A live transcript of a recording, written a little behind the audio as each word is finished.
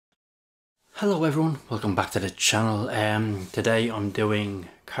Hello everyone, welcome back to the channel. Today I'm doing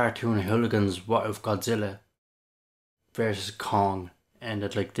Cartoon Hooligans What If Godzilla versus Kong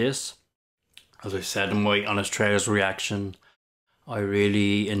ended like this. As I said in my honest trailers reaction, I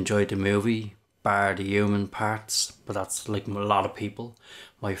really enjoyed the movie, bar the human parts, but that's like a lot of people.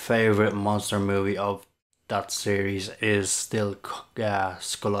 My favourite monster movie of that series is still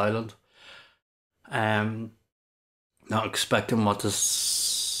Skull Island. Not expecting what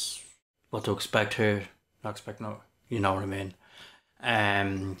to expect here. Not expect no, you know what I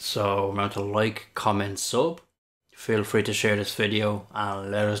mean. So remember to like, comment, sub. Feel free to share this video and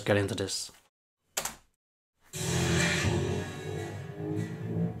let us get into this.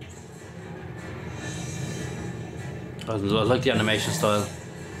 I like the animation style.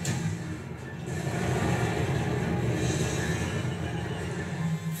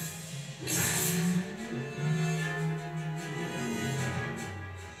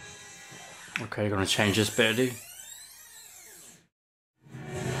 Okay, gonna change this bit.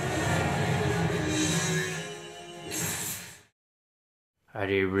 Are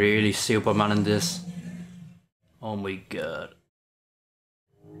they really Superman in this? Oh my god.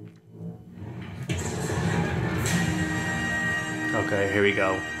 Okay, here we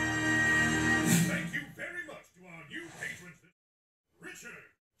go. Thank you very much to our new patrons, Richard,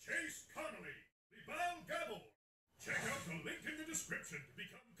 Chase Connolly, Libal Gabble. Check out the link in the description to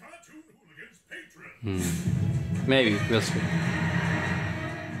become Cartoon Hooligans patrons. Maybe, we'll see.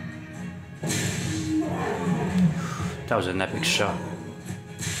 That was an epic shot.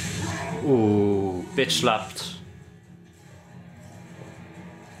 Ooh, bitch slapped.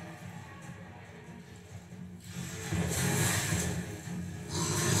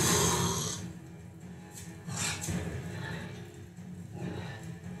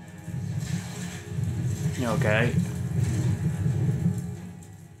 Okay.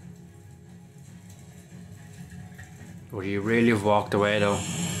 Would you really have walked away though?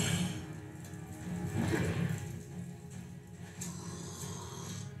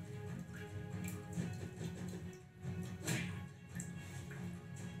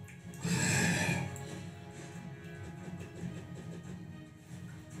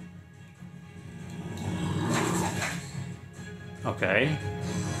 Okay.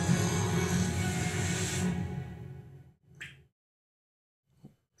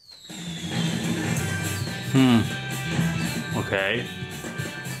 Okay.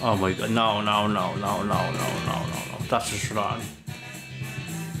 Oh my god, no. That's just wrong.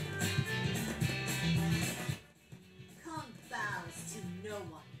 Kong bows to no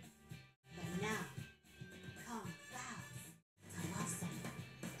one. But now, Kong bows to us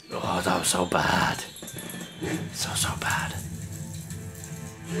all. Oh, that was so bad. So bad.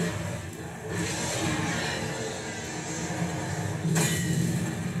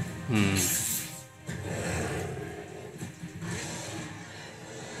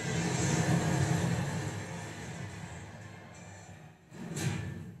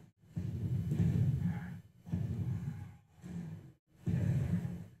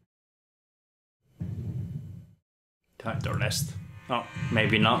 Time to rest. Oh,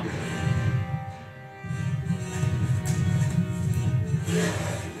 maybe not.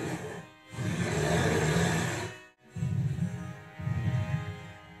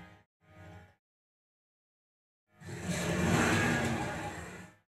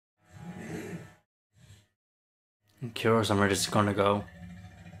 I'm curious where this is gonna go.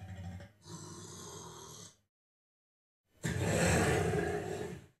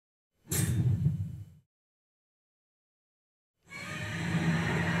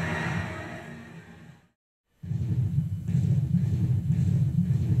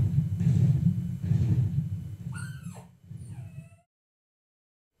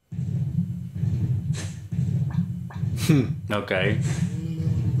 Okay.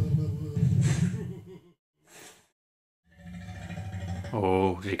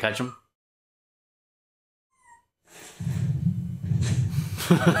 Oh, did you catch him?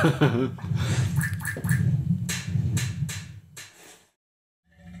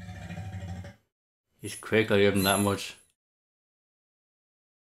 He's quick, I give him that much.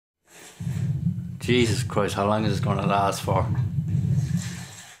 Jesus Christ, how long is this gonna last for?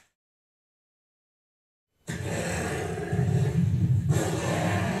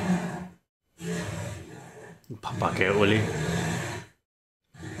 Pop back out, will he?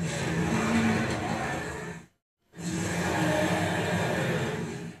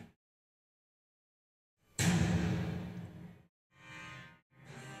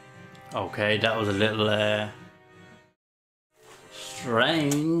 Okay, that was a little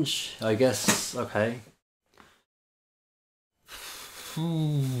strange, I guess. Okay.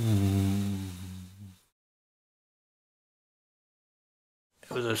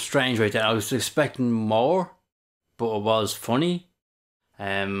 was a strange way to. I was expecting more, but it was funny.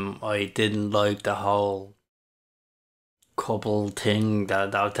 I didn't like the whole couple thing.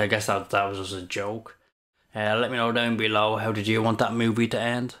 That I guess that was just a joke. Let me know down below, how did you want that movie to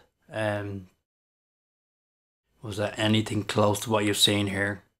end? Was there anything close to what you've seen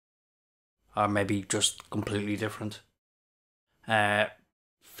here? Or maybe just completely different?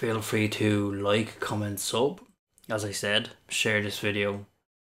 Feel free to like, comment, sub. As I said, share this video.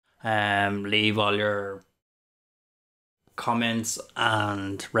 Leave all your comments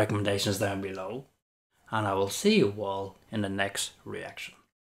and recommendations down below. And I will see you all in the next reaction.